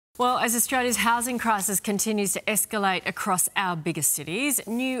Well, as Australia's housing crisis continues to escalate across our biggest cities,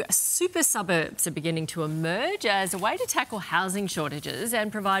 new super suburbs are beginning to emerge as a way to tackle housing shortages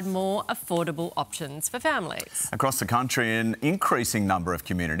and provide more affordable options for families. Across the country, an increasing number of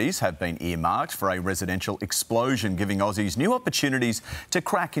communities have been earmarked for a residential explosion, giving Aussies new opportunities to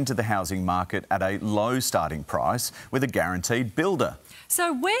crack into the housing market at a low starting price with a guaranteed builder.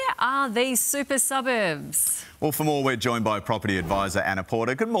 So where are these super suburbs? Well, for more, we're joined by property advisor Anna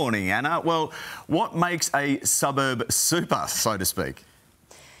Porter. Good morning, Anna. Well, what makes a suburb super, so to speak?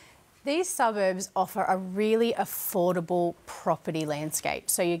 These suburbs offer a really affordable property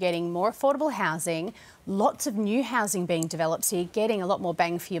landscape. So you're getting more affordable housing, lots of new housing being developed, so you're getting a lot more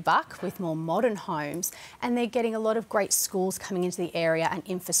bang for your buck with more modern homes, and they're getting a lot of great schools coming into the area and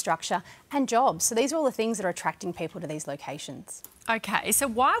infrastructure and jobs. So these are all the things that are attracting people to these locations. OK, so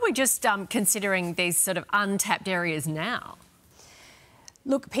why are we just considering these sort of untapped areas now?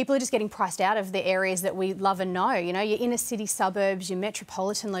 Look, people are just getting priced out of the areas that we love and know. You know, your inner city suburbs, your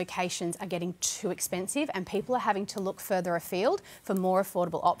metropolitan locations are getting too expensive, and people are having to look further afield for more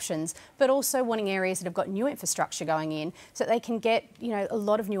affordable options, but also wanting areas that have got new infrastructure going in so that they can get, you know, a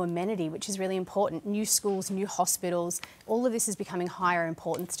lot of new amenity, which is really important. New schools, new hospitals, all of this is becoming higher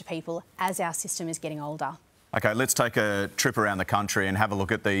importance to people as our system is getting older. OK, let's take a trip around the country and have a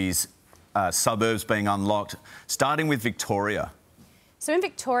look at these suburbs being unlocked, starting with Victoria. So in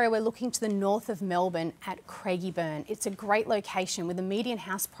Victoria, we're looking to the north of Melbourne at Craigieburn. It's a great location with a median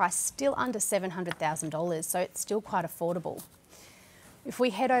house price still under $700,000, so it's still quite affordable. If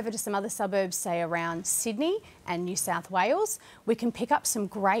we head over to some other suburbs, say around Sydney and New South Wales, we can pick up some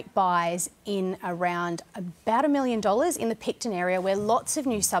great buys in around about $1 million in the Picton area, where lots of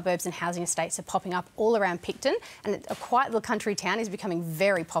new suburbs and housing estates are popping up all around Picton, and a quiet little country town is becoming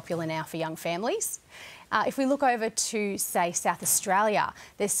very popular now for young families. If we look over to, say, South Australia,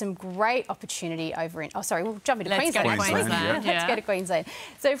 there's some great opportunity over in... Oh, sorry, we'll jump into Queensland. Let's go to Queensland.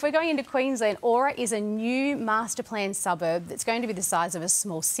 So if we're going into Queensland, Aura is a new master plan suburb that's going to be the size of a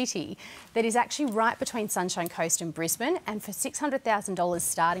small city that is actually right between Sunshine Coast and Brisbane, and for $600,000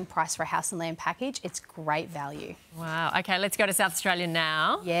 starting price for a house and land package, it's great value. Wow. OK, let's go to South Australia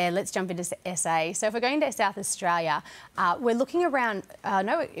now. Yeah, let's jump into SA. So if we're going to South Australia, we're looking around...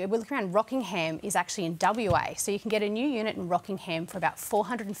 we're looking around Rockingham is actually in WA. So you can get a new unit in Rockingham for about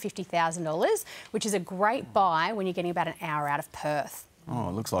 $450,000, which is a great buy when you're getting about an hour out of Perth. Oh,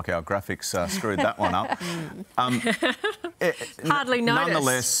 it looks like our graphics screwed that one up. Hardly noticed.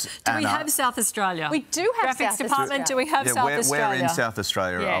 Nonetheless, do we have South Australia? We do have Graphics South department, Australia. do we have South Australia? Where in South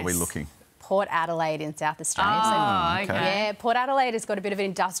Australia are we looking? Port Adelaide in South Australia. Oh, OK. Yeah, Port Adelaide has got a bit of an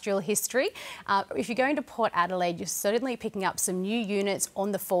industrial history. If you're going to Port Adelaide, you're certainly picking up some new units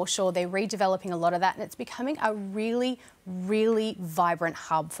on the foreshore. They're redeveloping a lot of that, and it's becoming a really, really vibrant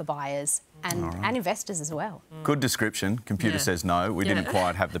hub for buyers and investors as well. Good description. Computer says no. We didn't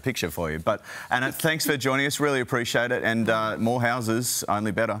quite have the picture for you. But Anna, thanks for joining us. Really appreciate it. And more houses,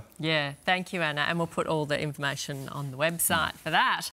 only better. Yeah, thank you, Anna. And we'll put all the information on the website for that.